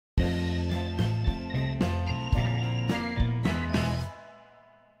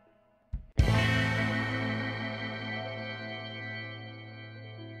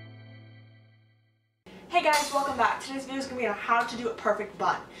Hey guys, welcome back. Today's video is going to be on how to do a perfect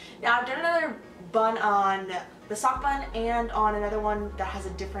bun. Now I've done another bun on the sock bun and on another one that has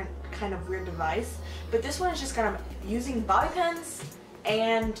a different kind of weird device. But this one is just kind of using bobby pins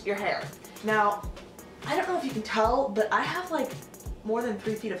and your hair. Now, I don't know if you can tell, but I have like more than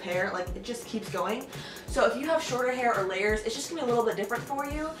 3 feet of hair. Like, it just keeps going. So if you have shorter hair or layers, it's just going to be a little bit different for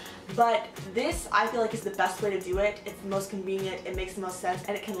you. But this, I feel like, is the best way to do it. It's the most convenient, it makes the most sense,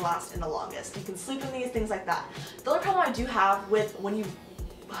 and it can last in the longest. You can sleep in these, things like that. The only problem I do have with when you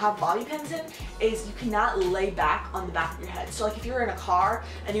have bobby pins in is you cannot lay back on the back of your head. So like if you're in a car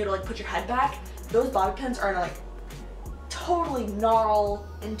and you were to like put your head back, those bobby pins are gonna like totally gnarl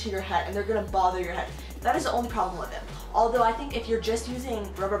into your head and they're gonna bother your head. That is the only problem with them. Although I think if you're just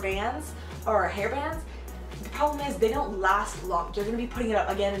using rubber bands or hair bands, the problem is they don't last long. You're going to be putting it up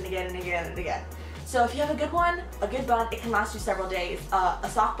again and again and again and again. So if you have a good one, a good bun, it can last you several days. A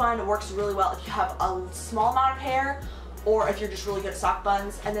sock bun works really well if you have a small amount of hair or if you're just really good at sock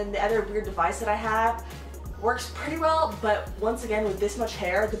buns. And then the other weird device that I have works pretty well, but once again with this much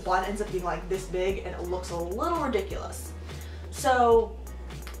hair, the bun ends up being like this big and it looks a little ridiculous. So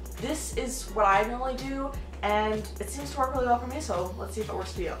this is what I normally do, and it seems to work really well for me, so let's see if it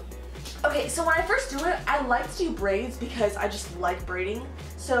works for you. Okay, so when I first do it, I like to do braids because I just like braiding.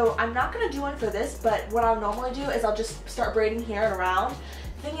 So I'm not going to do one for this, but what I'll normally do is I'll just start braiding here and around.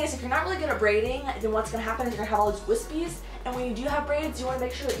 The thing is, if you're not really good at braiding, then what's going to happen is you're going to have all these wispies, and when you do have braids, you want to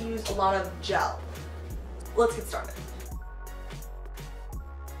make sure that you use a lot of gel. Let's get started.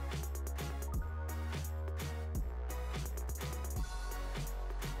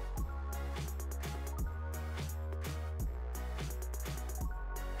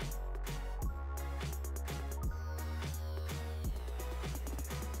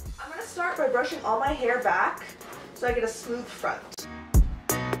 Start by brushing all my hair back so I get a smooth front.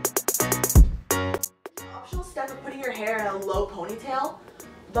 Optional step of putting your hair in a low ponytail,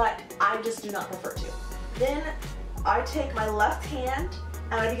 but I just do not prefer to. Then I take my left hand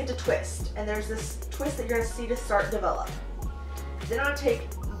and I begin to twist, and there's this twist that you're going to see to start develop. Then I'm going to take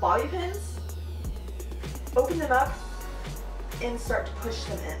bobby pins, open them up, and start to push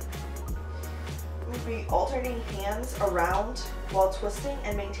them in. We'll be alternating hands around while twisting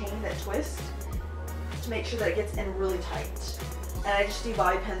and maintaining that twist to make sure that it gets in really tight. And I just do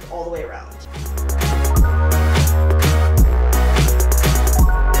bobby pins all the way around.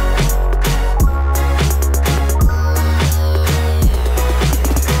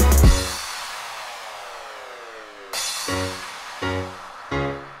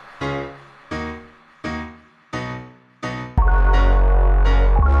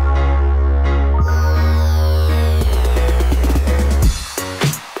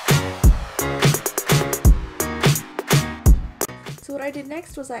 So what I did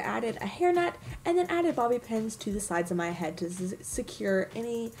next was I added a hairnet and then added bobby pins to the sides of my head to secure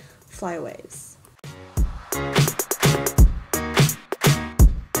any flyaways.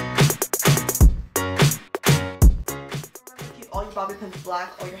 Keep all your bobby pins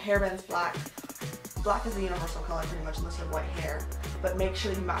black, all your hairbands black. Black is the universal color pretty much unless you have white hair, but make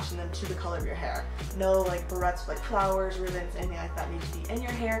sure that you match them to the color of your hair. No like barrettes with like flowers, ribbons, anything like that needs to be in your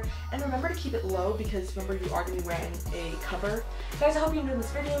hair. And remember to keep it low because remember you are going to be wearing a cover. Guys, I hope you enjoyed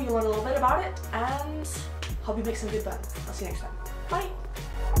this video, you learned a little bit about it, and hope you make some good buns. I'll see you next time. Bye!